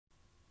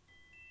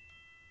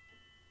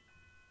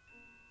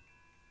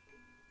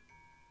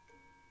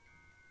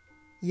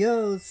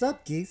Yo,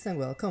 sup geeks and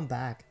welcome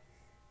back.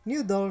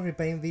 New doll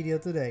repaint video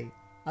today.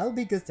 I'll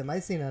be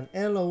customizing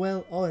an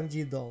LOL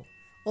OMG doll.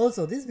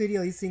 Also, this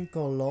video is in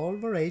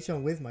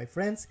coLOLboration with my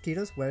friends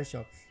Kiddo's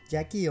Workshop,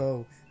 Jackie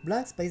O,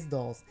 Black Space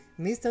Dolls,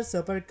 Mr.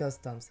 Super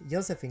Customs,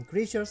 Josephine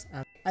Creatures,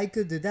 and I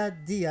Could Do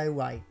That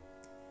DIY.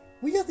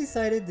 We just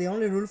decided the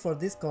only rule for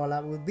this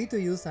collab would be to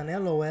use an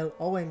LOL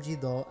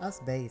OMG doll as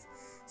base.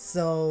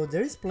 So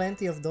there is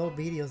plenty of doll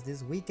videos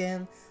this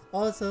weekend,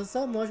 also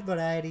so much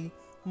variety.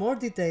 More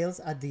details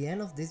at the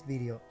end of this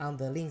video, and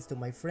the links to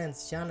my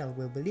friend's channel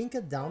will be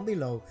linked down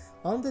below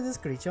on the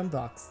description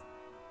box.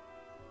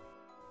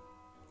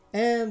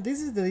 And this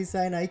is the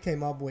design I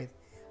came up with.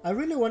 I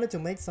really wanted to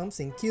make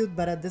something cute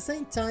but at the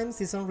same time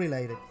season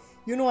related.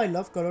 You know I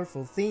love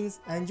colorful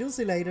things, and you'll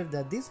see later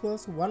that this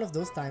was one of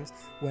those times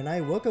when I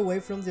walk away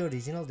from the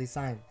original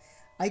design.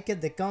 I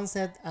kept the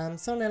concept and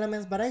some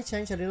elements, but I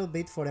changed a little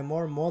bit for a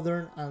more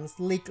modern and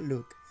sleek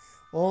look.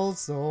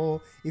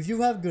 Also, if you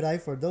have good eye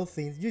for those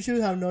things, you should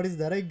have noticed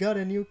that I got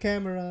a new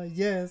camera,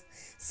 yes,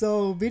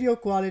 so video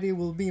quality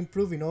will be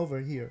improving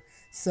over here.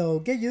 So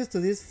get used to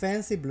these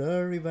fancy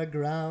blurry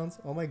backgrounds,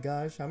 oh my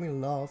gosh, I'm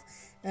in love.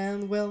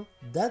 And well,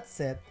 that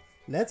said,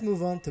 let's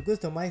move on to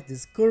customize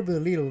this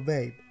curvy little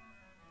babe.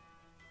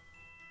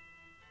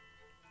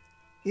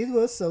 It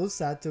was so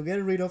sad to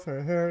get rid of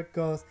her hair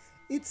cause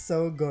it's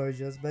so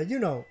gorgeous, but you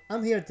know,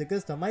 I'm here to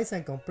customize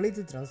and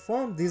completely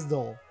transform this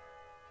doll.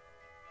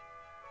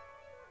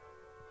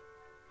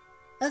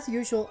 As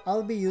usual,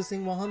 I'll be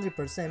using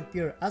 100%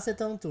 pure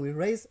acetone to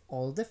erase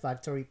all the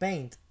factory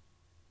paint.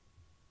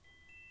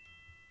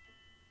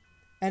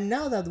 And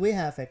now that we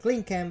have a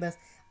clean canvas,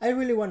 I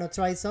really want to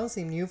try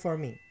something new for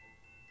me.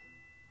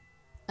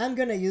 I'm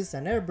gonna use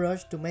an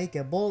airbrush to make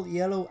a bold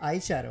yellow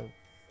eyeshadow.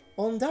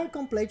 On dark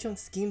complexion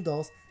skin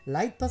dolls,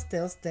 light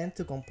pastels tend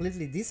to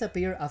completely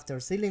disappear after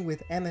sealing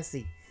with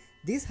MSC.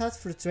 This has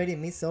frustrated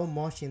me so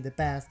much in the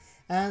past,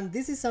 and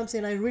this is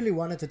something I really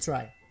wanted to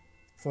try.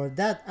 For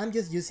that, I'm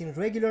just using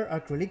regular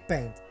acrylic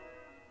paint.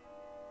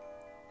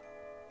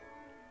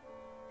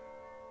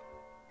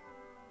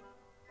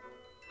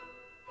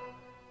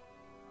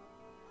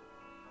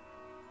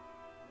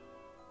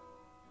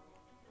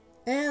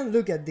 And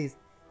look at this,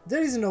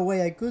 there is no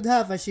way I could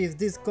have achieved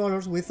these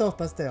colors without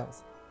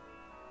pastels.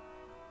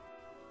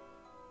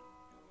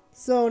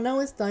 So now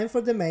it's time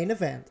for the main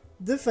event,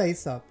 the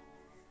face up.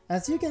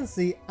 As you can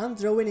see, I'm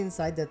drawing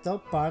inside the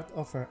top part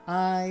of her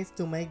eyes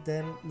to make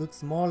them look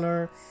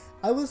smaller.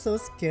 I was so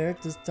scared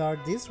to start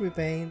this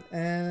repaint,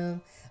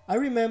 and I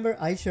remember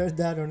I shared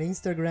that on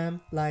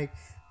Instagram, like,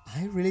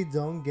 I really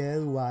don't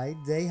get why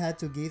they had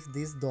to give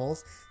these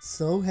dolls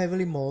so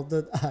heavily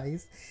molded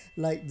eyes,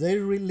 like they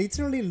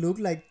literally look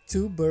like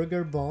two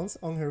burger buns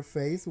on her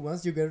face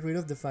once you get rid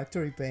of the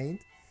factory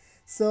paint.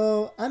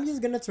 So I'm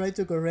just gonna try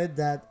to correct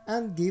that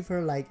and give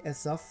her like a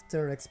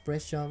softer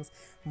expressions,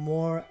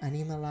 more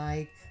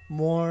anime-like,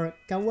 more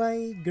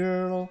kawaii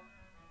girl.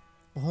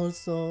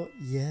 Also,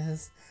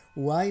 yes,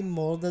 why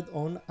molded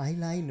on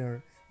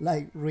eyeliner?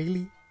 Like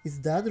really? Is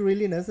that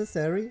really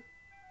necessary?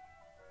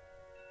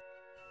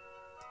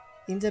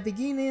 In the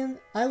beginning,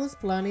 I was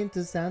planning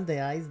to sand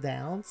the eyes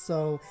down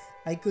so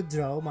I could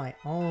draw my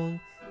own,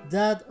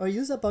 that or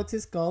use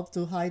epoxy sculpt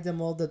to hide the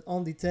molded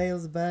on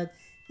details, but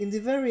in the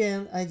very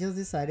end I just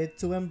decided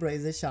to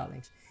embrace the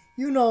challenge.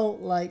 You know,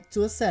 like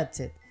to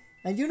accept it.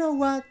 And you know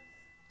what?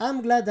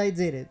 I'm glad I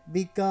did it,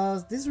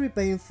 because this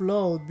repaint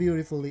flowed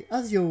beautifully,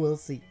 as you will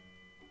see.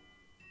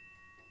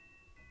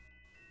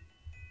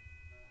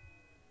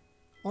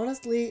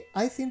 Honestly,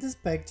 I think the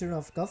spectrum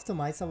of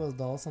customizable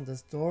dolls on the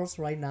stores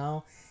right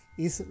now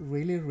is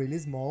really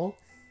small.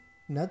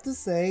 Not to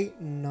say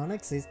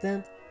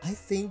non-existent, I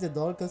think the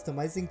doll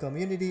customizing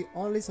community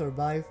only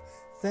survived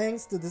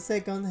thanks to the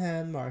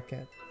second-hand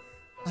market.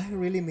 I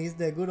really miss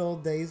the good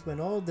old days when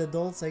all the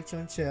doll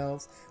section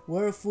shelves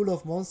were full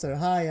of Monster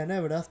High and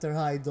Ever After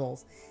High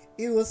dolls.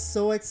 It was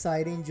so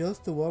exciting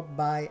just to walk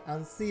by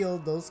and see all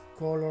those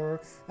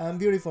color and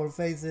beautiful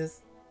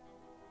faces.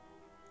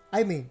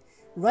 I mean,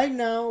 right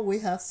now we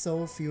have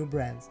so few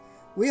brands.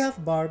 We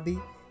have Barbie,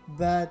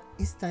 but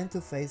it's time to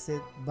face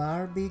it,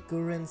 Barbie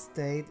current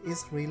state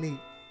is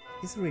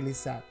really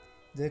sad.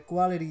 The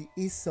quality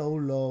is so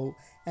low,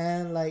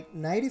 and like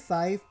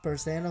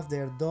 95% of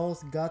their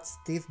dolls got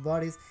stiff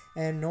bodies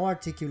and no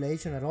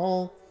articulation at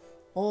all.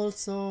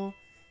 Also,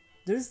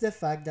 there's the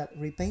fact that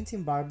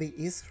repainting Barbie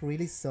is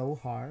really so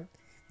hard.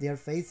 Their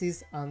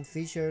faces and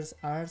features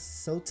are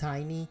so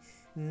tiny,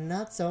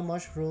 not so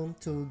much room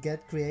to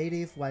get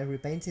creative while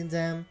repainting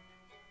them.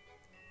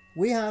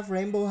 We have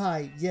Rainbow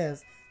High,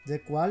 yes, the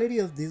quality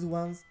of these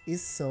ones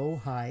is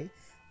so high.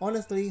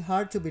 Honestly,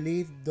 hard to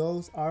believe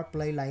those are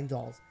playline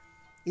dolls.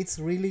 It's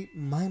really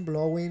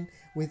mind-blowing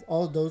with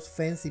all those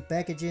fancy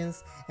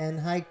packagings and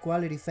high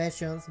quality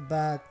fashions,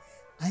 but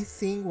I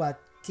think what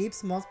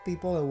keeps most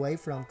people away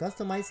from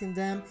customizing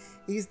them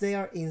is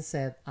their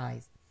inset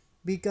eyes.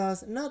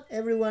 Because not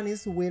everyone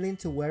is willing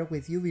to work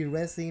with UV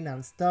resin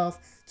and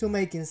stuff to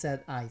make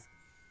inset eyes.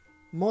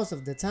 Most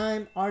of the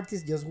time,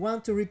 artists just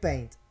want to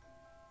repaint.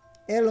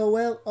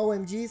 LOL,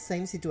 OMG,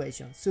 same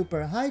situation.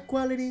 Super high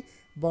quality,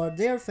 but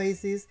their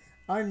faces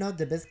are not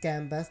the best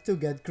canvas to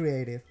get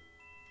creative.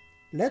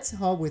 Let's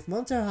hope with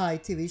Monster High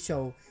TV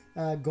show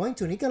going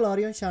to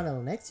Nickelodeon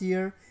channel next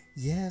year,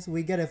 yes,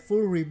 we get a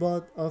full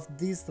reboot of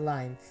this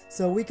line,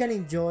 so we can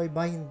enjoy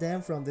buying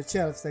them from the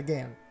shelves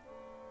again.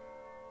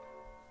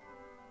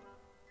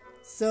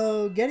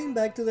 So getting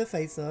back to the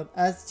face-up,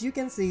 as you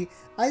can see,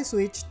 I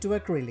switched to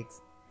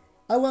acrylics.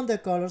 I want the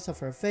colors of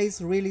her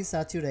face really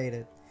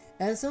saturated,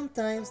 and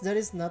sometimes that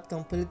is not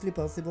completely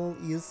possible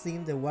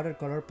using the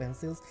watercolor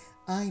pencils.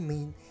 I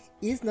mean,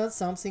 it's not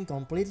something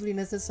completely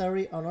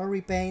necessary on all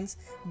repaints,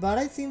 but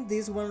I think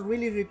this one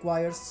really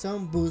requires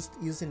some boost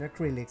using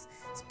acrylics,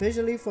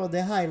 especially for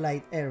the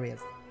highlight areas.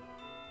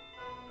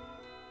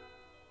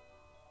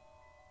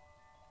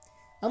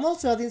 I'm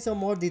also adding some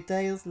more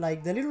details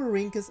like the little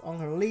wrinkles on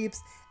her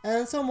lips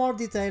and some more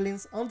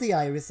detailings on the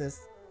irises.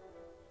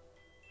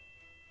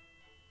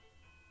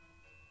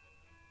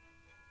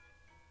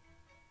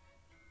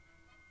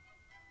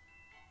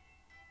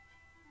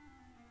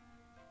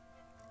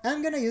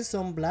 I'm gonna use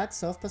some black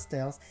soft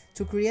pastels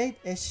to create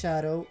a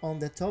shadow on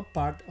the top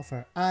part of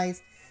her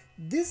eyes.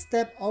 This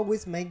step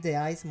always makes the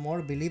eyes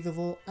more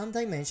believable and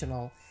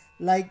dimensional,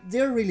 like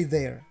they're really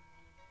there.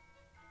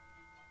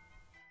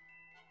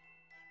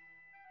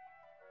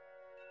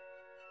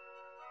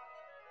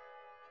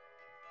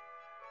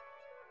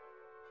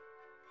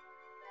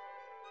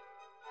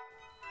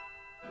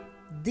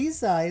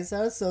 These eyes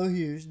are so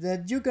huge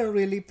that you can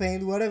really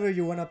paint whatever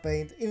you wanna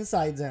paint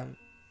inside them.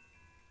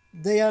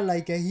 They are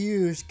like a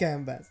huge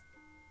canvas.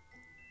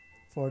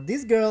 For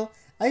this girl,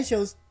 I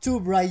chose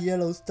two bright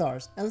yellow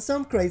stars and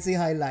some crazy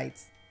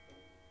highlights.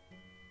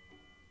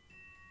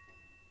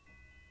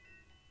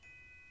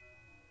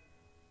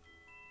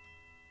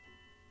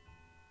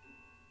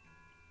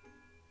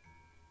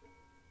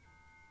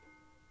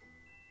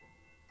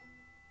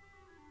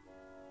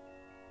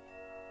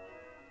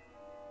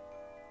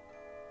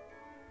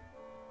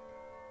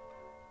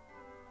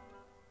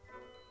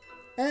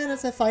 And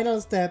as a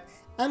final step,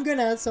 I'm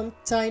gonna add some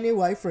tiny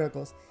white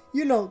freckles,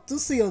 to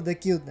seal the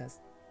cuteness.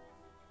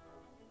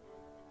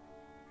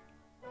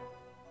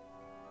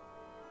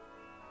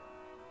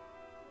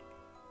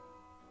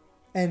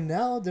 And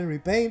now the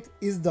repaint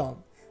is done.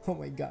 Oh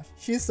my gosh,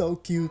 she's so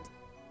cute.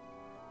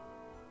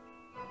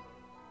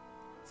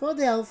 For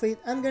the outfit,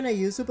 I'm gonna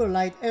use super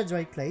light air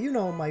dry clay,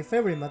 my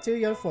favorite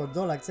material for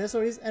doll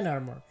accessories and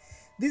armor.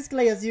 This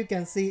clay, as you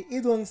can see,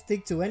 it won't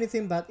stick to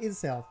anything but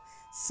itself,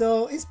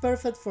 so it's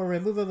perfect for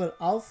removable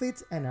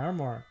outfits and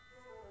armor.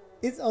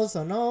 It's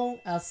also known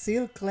as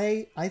silk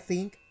clay, I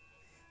think.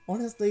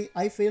 Honestly,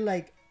 I feel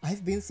like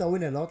I've been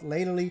sewing a lot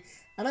lately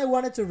and I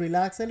wanted to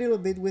relax a little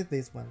bit with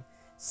this one.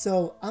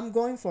 So I'm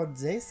going for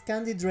this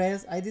candy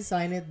dress I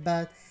designed,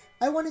 but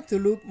I want it to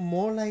look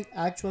more like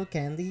actual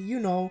candy,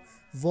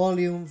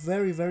 volume,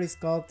 very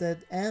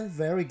sculpted and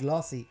very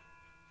glossy.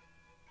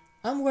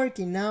 I'm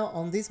working now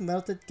on this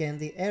melted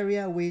candy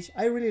area, which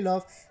I really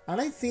love,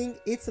 and I think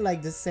it's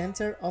like the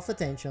center of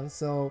attention,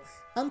 so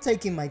I'm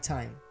taking my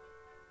time.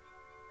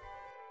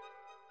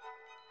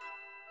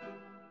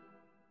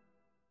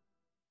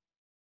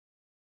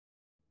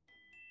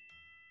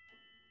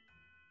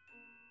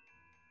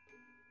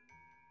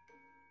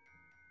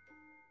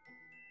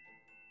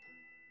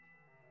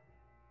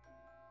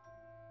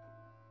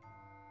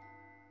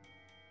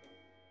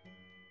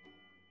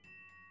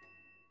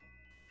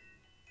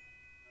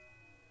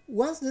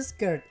 Once the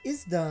skirt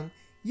is done,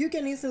 you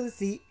can easily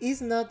see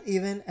it's not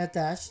even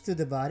attached to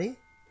the body.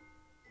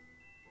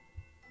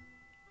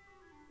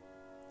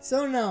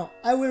 So now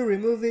I will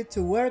remove it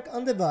to work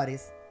on the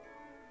bodies.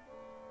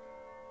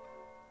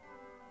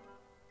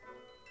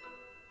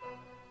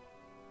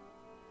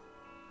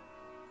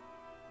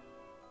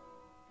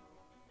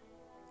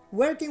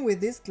 Working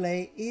with this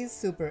clay is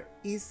super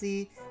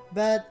easy,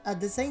 but at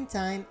the same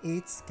time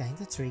it's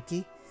kinda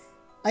tricky.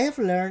 I have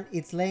learned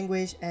its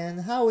language and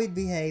how it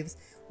behaves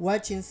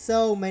watching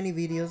so many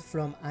videos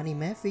from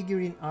anime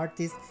figurine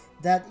artists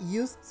that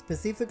use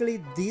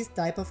specifically this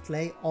type of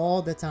clay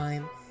all the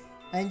time.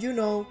 And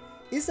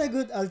it's a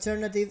good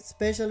alternative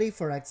especially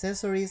for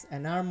accessories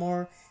and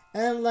armor,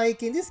 and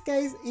like in this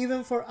case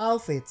even for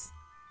outfits.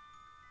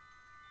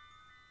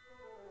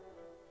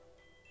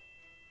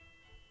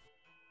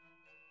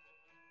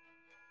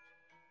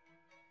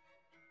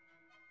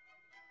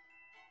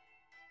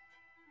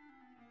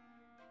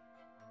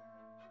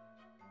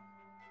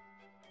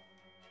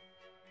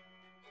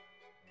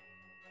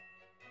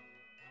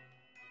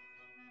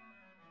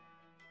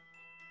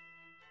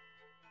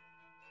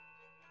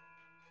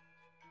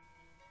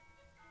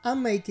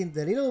 I'm making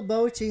the little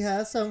bow she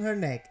has on her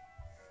neck,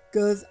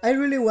 cause I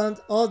really want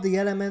all the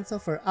elements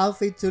of her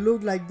outfit to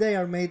look like they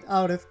are made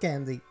out of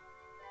candy.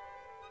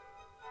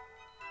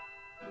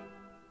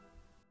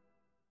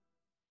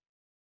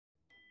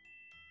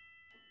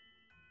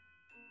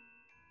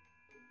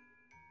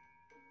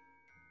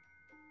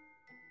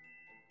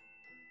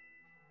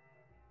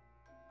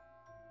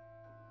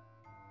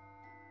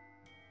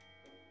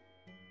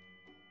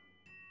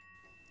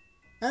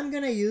 I'm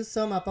gonna use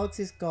some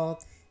epoxy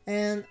sculpt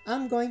and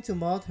I'm going to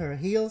mod her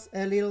heels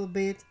a little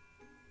bit.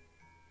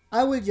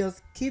 I will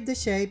just keep the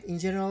shape in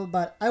general,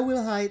 but I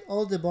will hide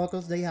all the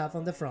buckles they have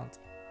on the front.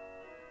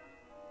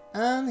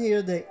 And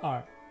here they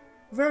are.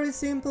 Very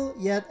simple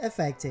yet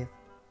effective.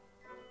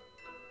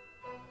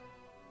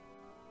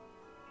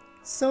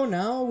 So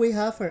now we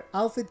have her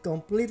outfit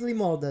completely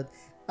molded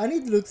and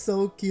it looks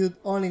so cute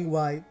all in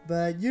white,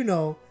 but you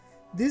know,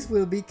 this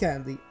will be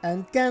candy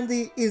and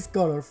candy is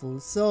colorful,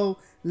 so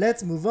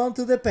let's move on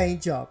to the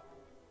paint job.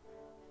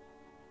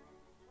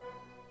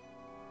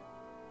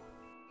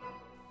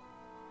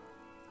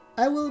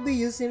 I will be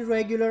using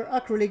regular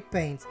acrylic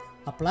paints,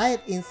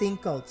 applied in thin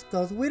coats,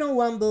 cause we don't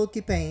want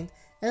bulky paint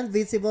and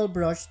visible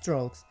brush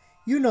strokes.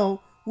 You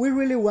know, we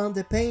really want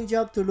the paint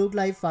job to look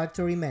like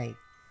factory made.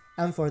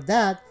 And for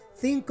that,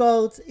 thin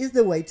coats is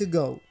the way to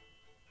go.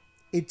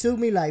 It took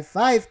me like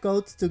 5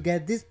 coats to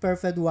get these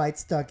perfect white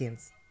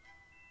stockings.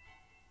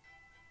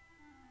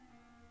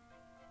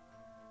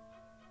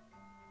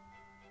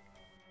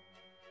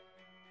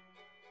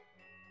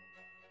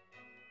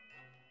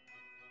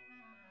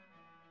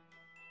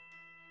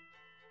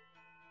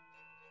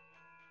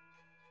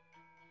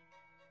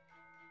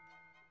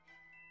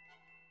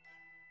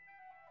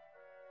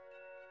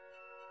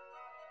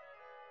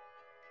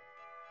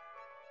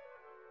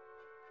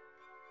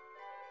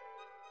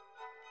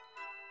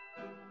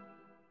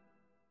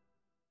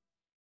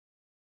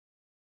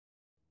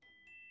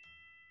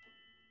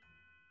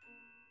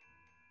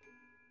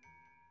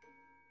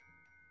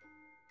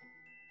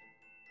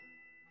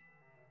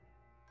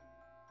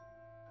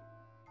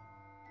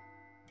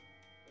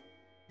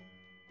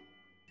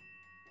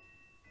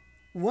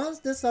 Once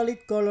the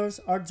solid colors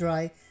are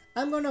dry,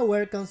 I'm gonna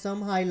work on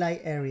some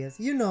highlight areas,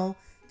 you know,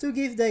 to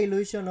give the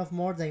illusion of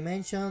more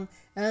dimension,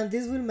 and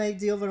this will make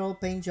the overall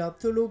paint job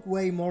to look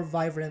way more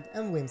vibrant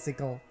and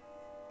whimsical.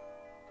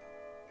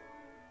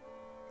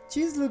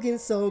 She's looking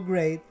so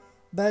great,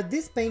 but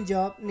this paint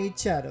job needs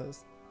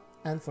shadows.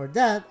 And for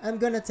that, I'm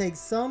gonna take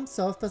some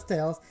soft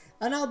pastels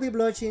and I'll be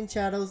blushing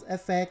shadows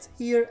effects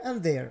here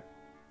and there.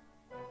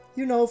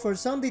 You know, for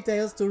some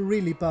details to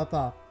really pop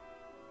up.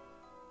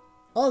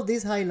 All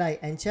this highlight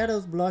and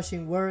shadows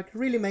blushing work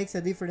really makes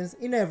a difference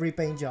in every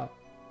paint job.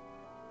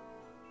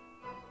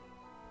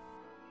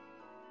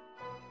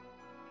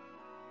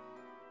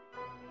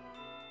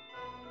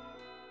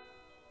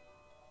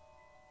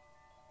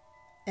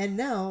 And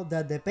now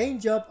that the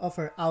paint job of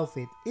her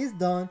outfit is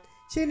done,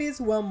 she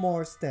needs one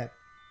more step,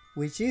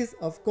 which is,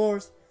 of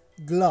course,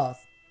 gloss.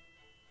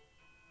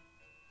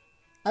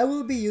 I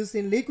will be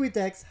using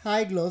Liquitex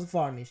High Gloss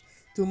Varnish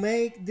to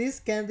make this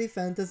candy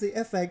fantasy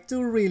effect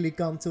to really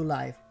come to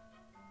life.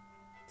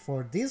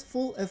 For this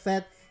full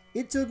effect,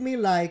 it took me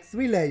like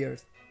 3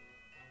 layers.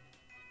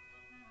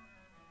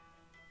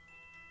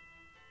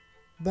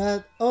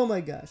 But oh my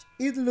gosh,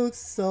 it looks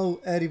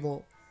so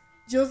edible,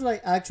 just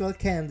like actual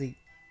candy.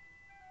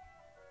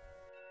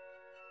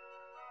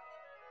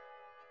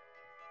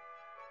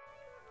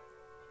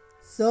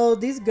 So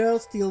this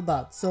girl's still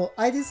bad, so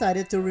I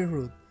decided to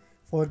reroute.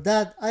 For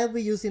that, I'll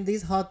be using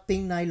this hot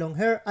pink nylon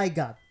hair I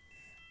got.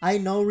 I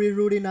know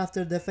rerouting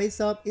after the face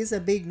up is a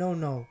big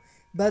no-no,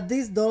 but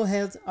these doll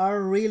heads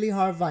are really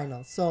hard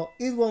vinyl, so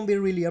it won't be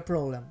really a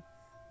problem.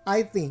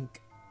 I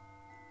think.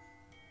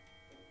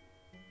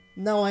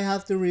 Now I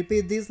have to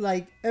repeat this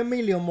like a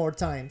million more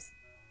times.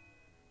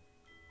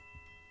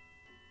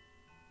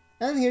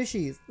 And here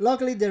she is.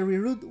 Luckily the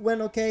reroute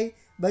went okay,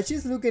 but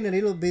she's looking a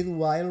little bit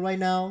wild right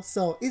now,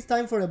 so it's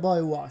time for a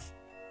body wash.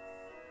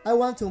 I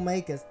want to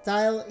make a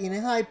style in a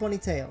high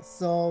ponytail,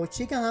 so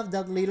she can have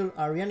that little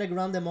Ariana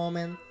Grande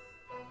moment.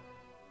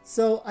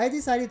 So I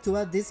decided to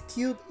add these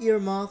cute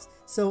earmuffs,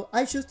 so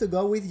I chose to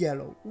go with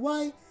yellow.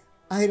 Why?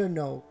 I don't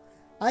know.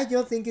 I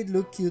just think it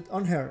looked cute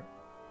on her.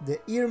 The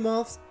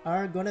earmuffs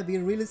are gonna be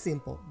really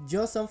simple,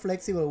 just some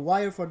flexible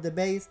wire for the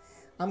base.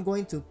 I'm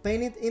going to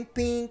paint it in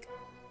pink,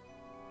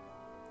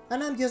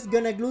 and I'm just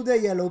gonna glue the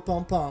yellow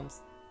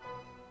pom-poms.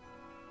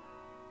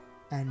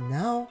 And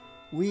now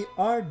we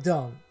are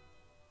done.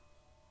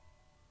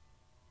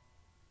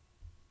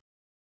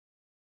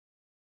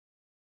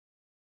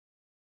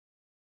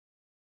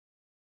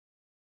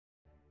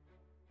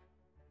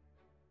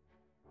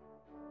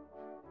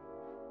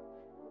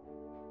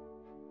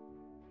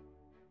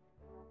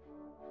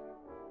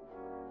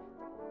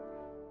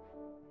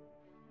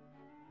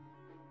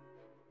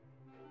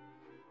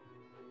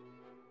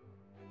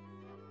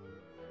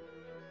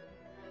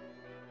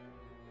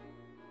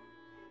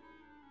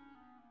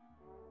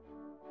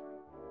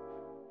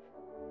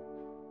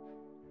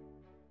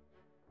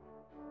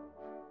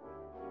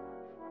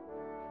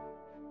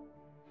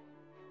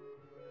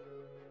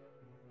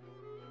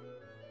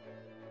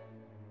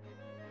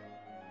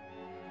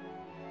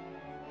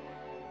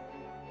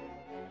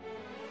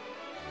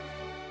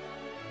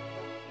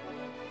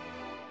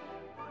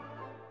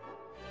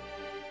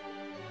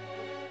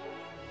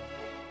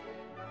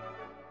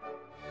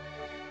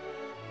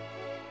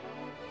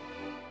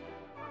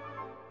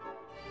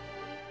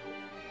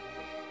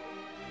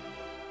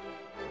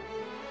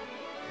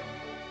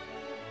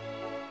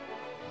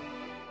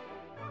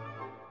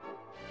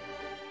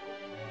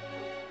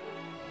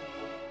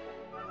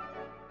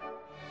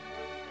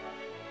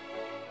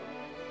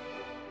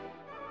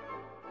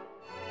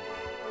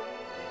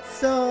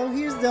 So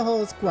here's the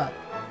whole squad.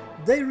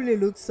 They really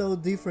look so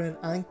different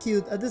and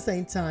cute at the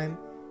same time.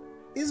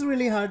 It's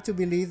really hard to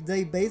believe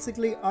they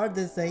basically are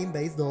the same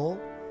base doll.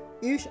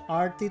 Each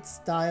artist's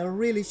style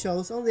really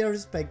shows on their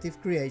respective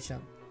creation.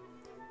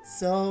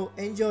 So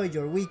enjoy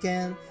your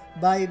weekend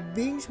by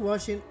binge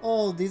watching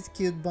all this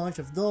cute bunch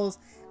of dolls,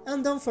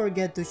 and don't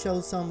forget to show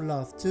some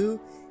love to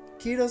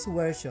Kiddo's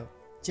Workshop,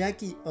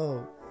 Jackie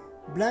O,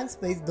 Blank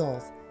Space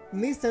Dolls,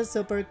 Mr.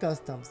 Super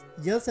Customs,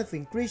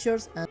 Josephine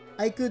Creatures, and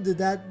I Could Do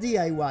That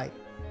DIY.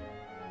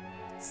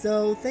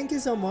 So thank you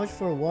so much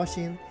for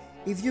watching.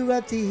 If you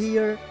got to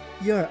here,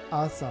 you're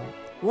awesome.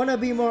 Wanna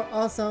be more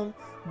awesome?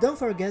 Don't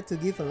forget to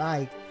give a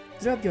like,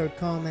 drop your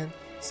comment,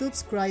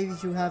 subscribe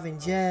if you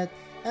haven't yet,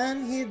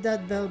 and hit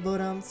that bell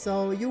button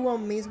so you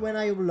won't miss when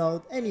I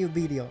upload a new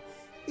video.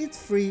 It's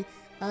free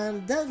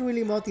and that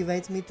really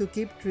motivates me to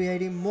keep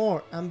creating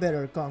more and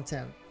better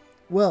content.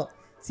 Well,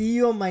 see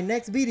you on my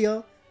next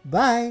video.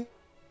 Bye!